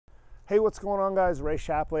Hey, what's going on, guys? Ray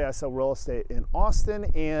Shapley. I sell real estate in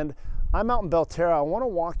Austin, and I'm out in Belterra. I want to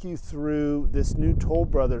walk you through this new Toll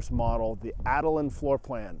Brothers model, the Adalyn floor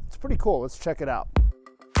plan. It's pretty cool. Let's check it out.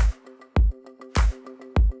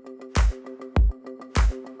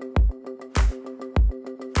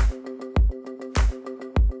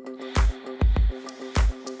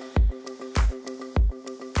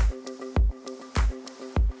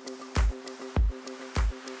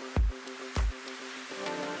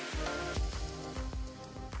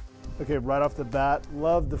 Okay, right off the bat,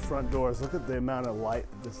 love the front doors. Look at the amount of light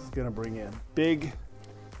this is gonna bring in. Big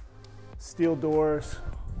steel doors,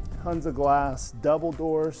 tons of glass, double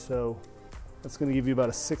doors, so that's gonna give you about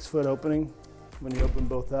a 6-foot opening when you open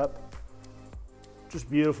both up. Just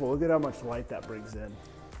beautiful. Look at how much light that brings in.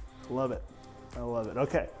 Love it. I love it.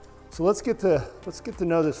 Okay, so let's get to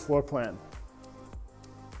know this floor plan.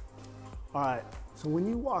 All right, so when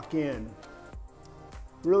you walk in,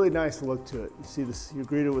 really nice look to it. You see this, you're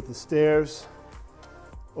greeted with the stairs,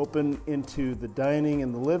 open into the dining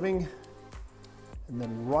and the living, and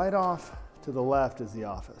then right off to the left is the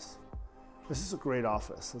office. This is a great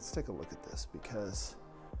office. Let's take a look at this because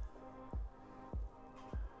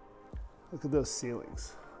look at those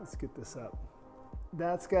ceilings. Let's get this up.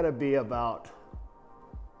 That's gotta be about,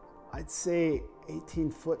 I'd say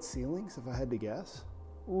 18-foot ceilings if I had to guess.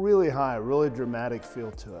 Really high, really dramatic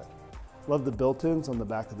feel to it. Love the built-ins on the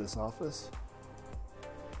back of this office.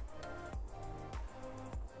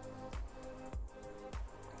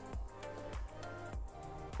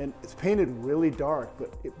 And it's painted really dark,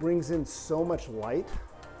 but it brings in so much light,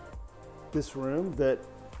 this room, that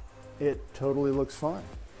it totally looks fine.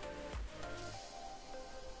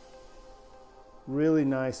 Really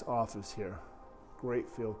nice office here. Great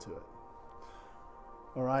feel to it.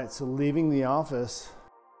 All right, so leaving the office,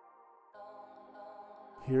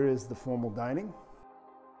 here is the formal dining.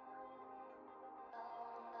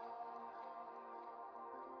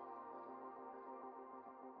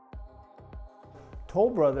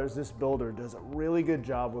 Toll Brothers, this builder, does a really good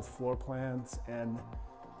job with floor plans, and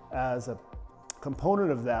as a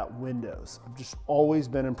component of that, windows. I've just always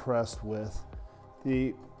been impressed with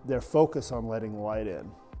their focus on letting light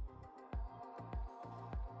in.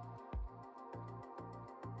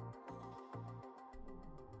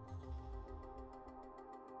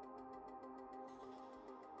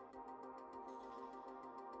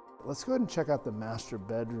 Let's go ahead and check out the master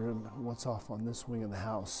bedroom and what's off on this wing of the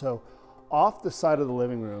house. So off the side of the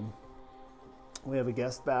living room, we have a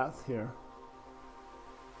guest bath here.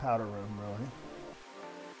 Powder room, really.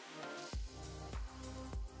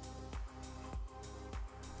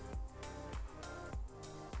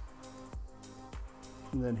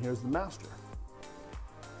 And then here's the master.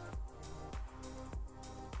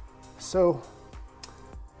 So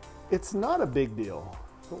it's not a big deal,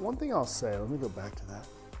 but one thing I'll say, let me go back to that.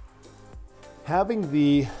 Having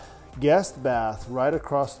the guest bath right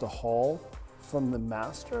across the hall from the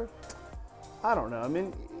master, I don't know. I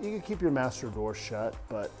mean, you can keep your master door shut,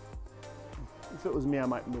 but if it was me, I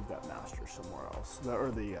might move that master somewhere else,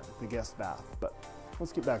 or the guest bath. But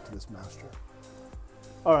let's get back to this master.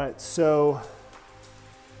 All right, so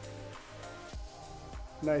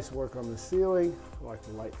nice work on the ceiling. I like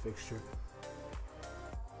the light fixture.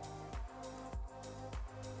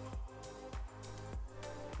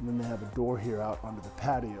 And then they have a door here out onto the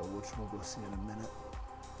patio, which we'll go see in a minute.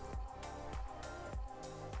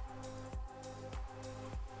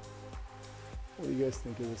 What do you guys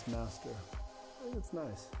think of this master? I think it's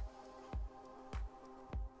nice.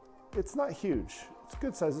 It's not huge. It's a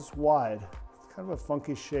good size. It's wide. It's kind of a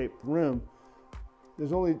funky shaped room.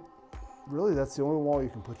 There's only, really, that's the only wall you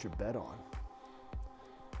can put your bed on.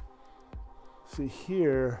 See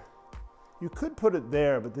here, you could put it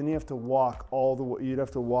there, but then you have to walk all the way, you'd have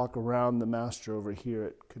to walk around the master over here.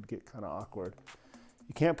 It could get kind of awkward.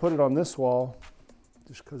 You can't put it on this wall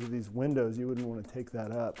just because of these windows. You wouldn't want to take that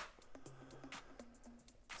up.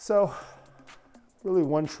 So really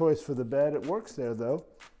one choice for the bed. It works there though.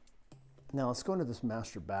 Now let's go into this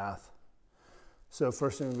master bath. So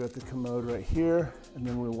first thing, we've got the commode right here, and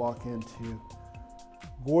then we walk into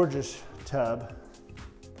gorgeous tub.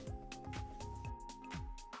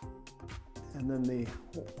 And then the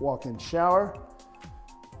walk-in shower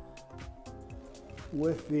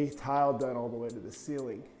with the tile done all the way to the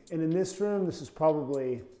ceiling. And in this room, this is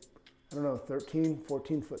probably, I don't know, 13,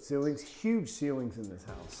 14-foot ceilings. Huge ceilings in this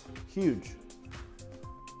house, huge.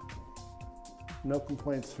 No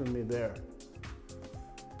complaints from me there.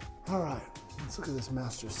 All right, let's look at this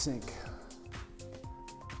master sink.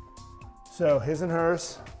 So his and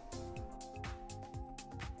hers.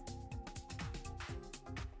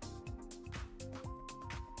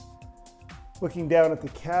 Looking down at the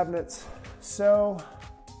cabinets, so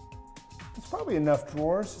it's probably enough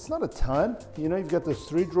drawers. It's not a ton. You know, you've got those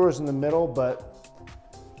 3 drawers in the middle, but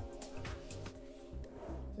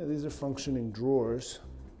yeah, these are functioning drawers.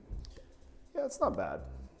 Yeah, it's not bad.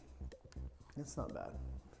 It's not bad.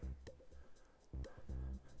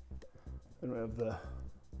 Then we have the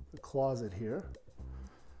closet here.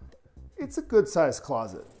 It's a good sized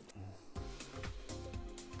closet.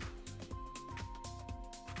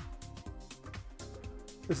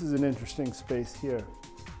 This is an interesting space here.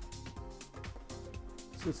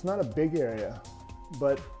 So it's not a big area,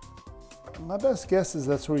 but my best guess is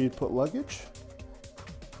that's where you'd put luggage.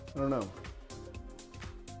 I don't know.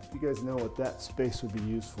 If you guys know what that space would be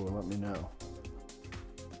used for, let me know.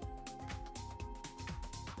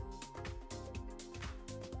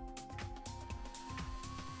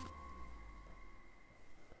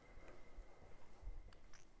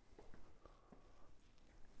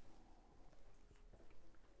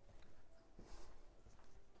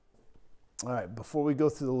 All right, before we go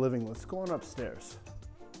through the living, let's go on upstairs.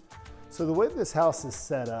 So the way this house is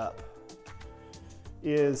set up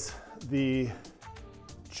is the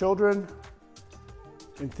children,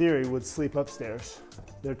 in theory, would sleep upstairs.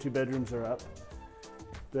 Their 2 bedrooms are up.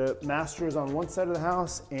 The master is on one side of the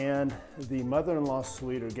house and the mother-in-law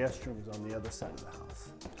suite or guest room is on the other side of the house.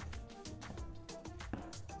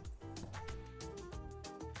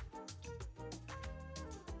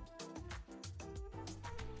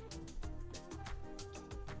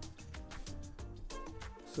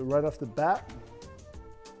 So right off the bat,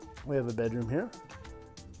 we have a bedroom here.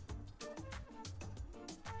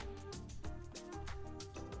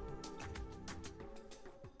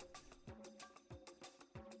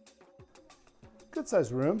 Good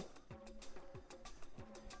sized room.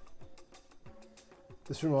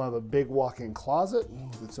 This room will have a big walk-in closet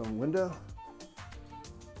with its own window.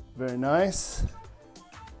 Very nice.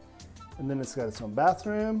 And then it's got its own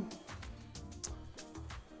bathroom.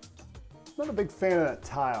 Not a big fan of that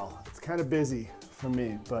tile. It's kind of busy for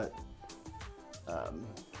me, but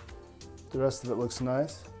the rest of it looks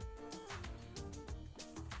nice.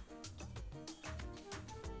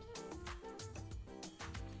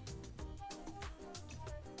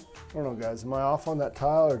 I don't know, guys, am I off on that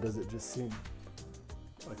tile or does it just seem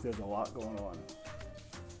like there's a lot going on?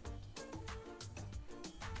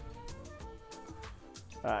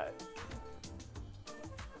 All right.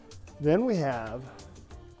 Then we have,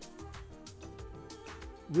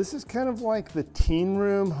 this is kind of like the teen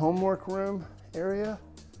room, homework room area.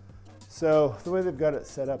 So the way they've got it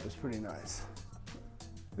set up is pretty nice.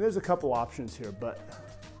 There's a couple options here, but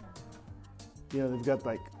you know, they've got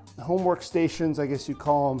like homework stations, I guess you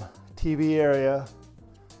call them, TV area.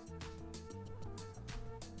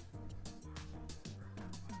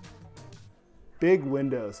 Big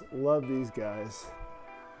windows, love these guys.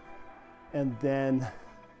 And then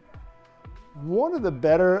one of the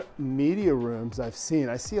better media rooms I've seen,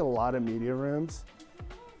 I see a lot of media rooms,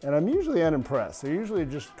 and I'm usually unimpressed. They're usually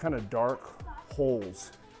just kind of dark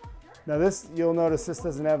holes. Now this, you'll notice this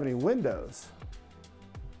doesn't have any windows,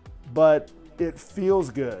 but it feels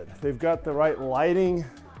good. They've got the right lighting.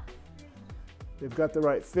 They've got the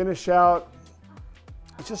right finish out.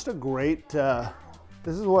 It's just a great, this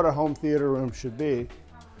is what a home theater room should be.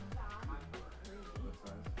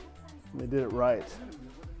 They did it right.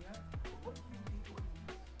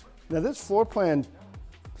 Now this floor plan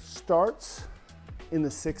starts in the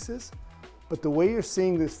 6s, but the way you're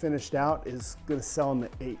seeing this finished out is gonna sell in the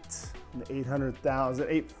 8s, in the 800,000,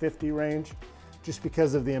 850 range, just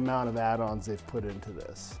because of the amount of add-ons they've put into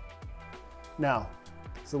this. Now,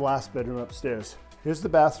 it's the last bedroom upstairs. Here's the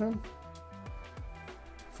bathroom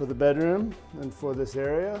for the bedroom and for this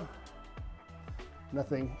area.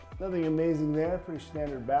 Nothing amazing there, pretty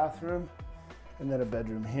standard bathroom. And then a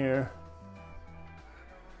bedroom here.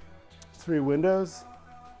 3 windows,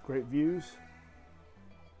 great views.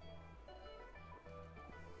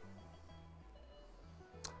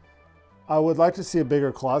 I would like to see a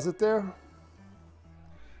bigger closet there,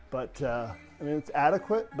 but I mean, it's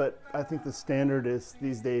adequate, but I think the standard is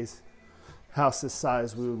these days, house this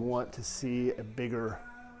size, we would want to see a bigger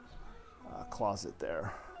closet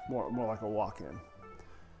there, more like a walk-in.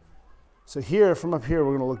 So here, from up here,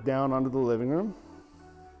 we're gonna look down onto the living room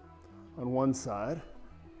on one side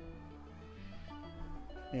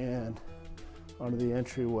and onto the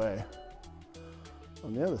entryway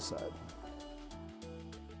on the other side.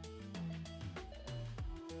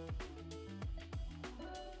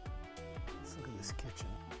 Let's look at this kitchen.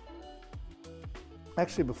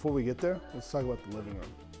 Actually, before we get there, let's talk about the living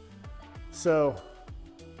room. So,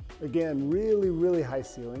 again, really, really high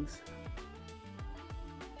ceilings.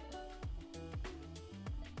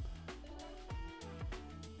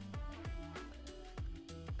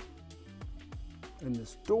 And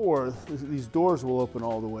this door, these doors will open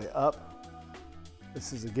all the way up.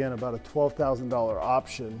 This is again about a $12,000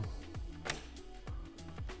 option.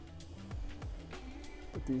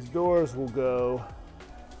 But these doors will go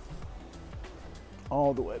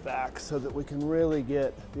all the way back so that we can really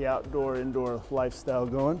get the outdoor, indoor lifestyle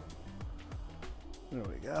going. There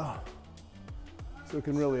we go. So we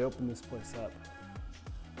can really open this place up.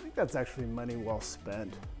 I think that's actually money well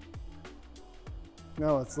spent.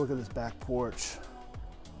 Now let's look at this back porch.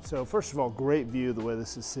 So first of all, great view the way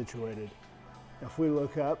this is situated. If we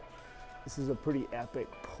look up, this is a pretty epic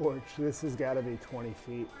porch. This has got to be 20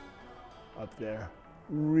 feet up there.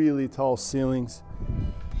 Really tall ceilings,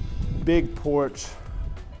 big porch.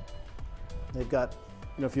 They've got,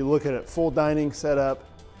 you know, if you look at it, full dining setup,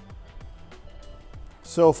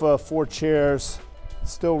 sofa, 4 chairs,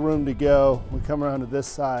 still room to go. We come around to this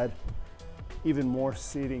side, even more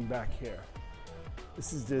seating back here.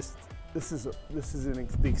 This is the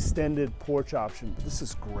extended porch option, but this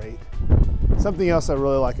is great. Something else I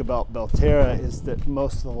really like about Belterra is that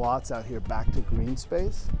most of the lots out here back to green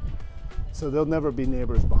space, so there'll never be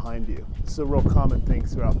neighbors behind you. It's a real common thing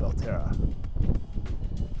throughout Belterra.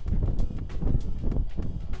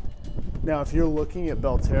 Now, if you're looking at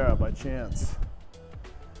Belterra by chance,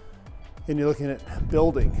 and you're looking at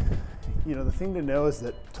building, you know, the thing to know is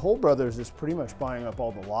that Toll Brothers is pretty much buying up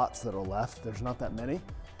all the lots that are left. There's not that many.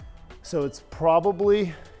 So it's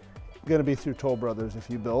probably gonna be through Toll Brothers if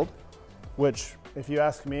you build, which, if you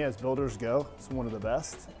ask me, as builders go, it's one of the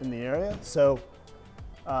best in the area. So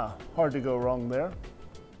hard to go wrong there.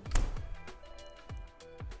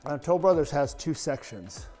 Toll Brothers has 2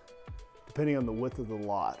 sections, depending on the width of the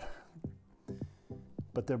lot,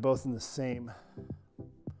 but they're both in the same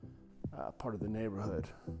part of the neighborhood.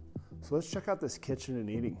 So let's check out this kitchen and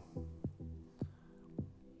eating.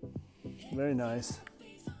 Very nice.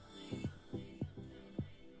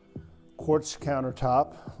 Quartz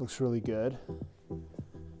countertop, looks really good.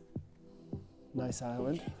 Nice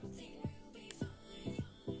island.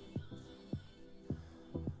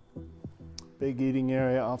 Big eating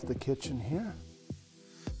area off the kitchen here.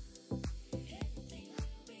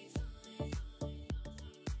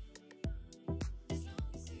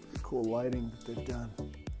 Cool lighting that they've done.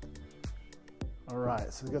 All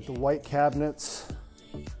right, so we've got the white cabinets,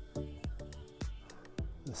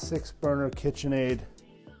 the 6-burner KitchenAid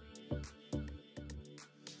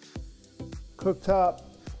cooktop.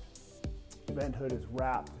 Vent hood is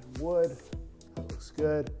wrapped in wood. That looks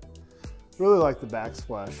good. Really like the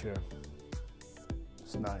backsplash here.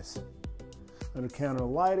 It's nice. Under counter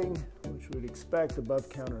lighting, which we'd expect, above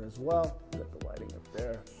counter as well. Got the lighting up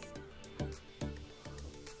there.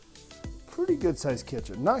 Pretty good sized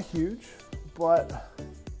kitchen. Not huge, but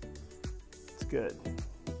it's good.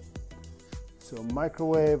 So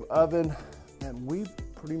microwave, oven, and we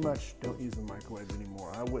pretty much don't use a microwave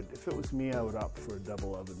anymore. I would, if it was me, I would opt for a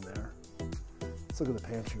double oven there. Let's look at the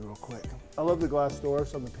pantry real quick. I love the glass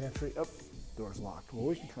doors on the pantry. Oh, door's locked. Well,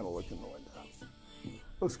 we can kind of look in the window.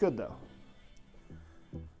 Looks good though.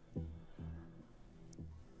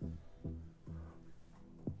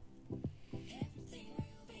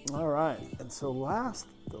 All right, and so the last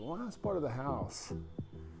part of the house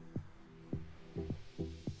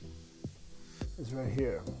is right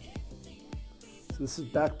here. So this is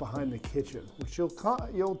back behind the kitchen, which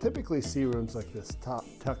you'll typically see rooms like this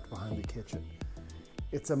tucked behind the kitchen.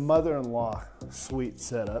 It's a mother-in-law suite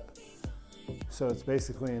setup. So it's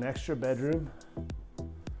basically an extra bedroom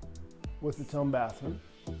with its own bathroom.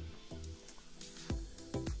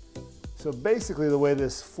 So basically the way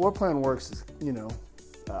this floor plan works is, you know,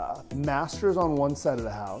 master's on one side of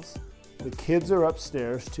the house, the kids are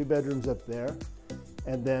upstairs, 2 bedrooms up there,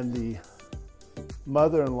 and then the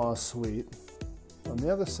mother-in-law suite on the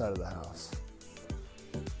other side of the house.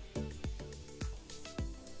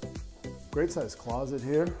 Great size closet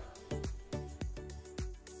here.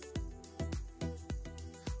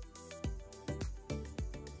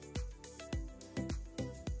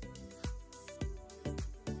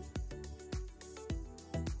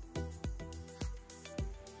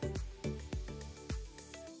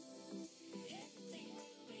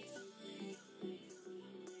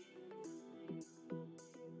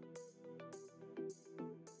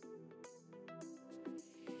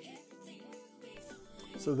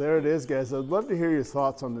 So there it is, guys. I'd love to hear your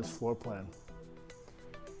thoughts on this floor plan.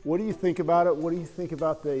 What do you think about it? What do you think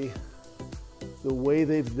about the way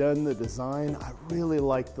they've done the design? I really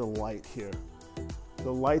like the light here.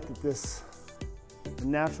 The light that the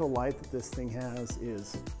natural light that this thing has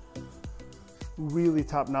is really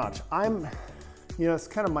top notch. You know, it's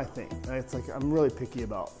kind of my thing. Right? It's like I'm really picky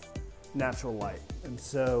about natural light. And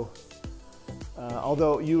so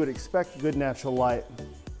Although you would expect good natural light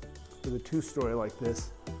with a two-story like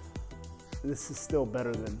this, this is still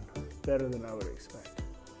better than I would expect.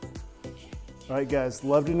 All right, guys,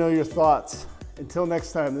 love to know your thoughts. Until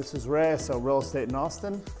next time, this is Ray. I sell real estate in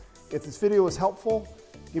Austin. If this video was helpful,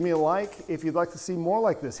 give me a like. If you'd like to see more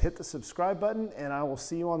like this, hit the subscribe button, and I will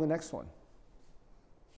see you on the next one.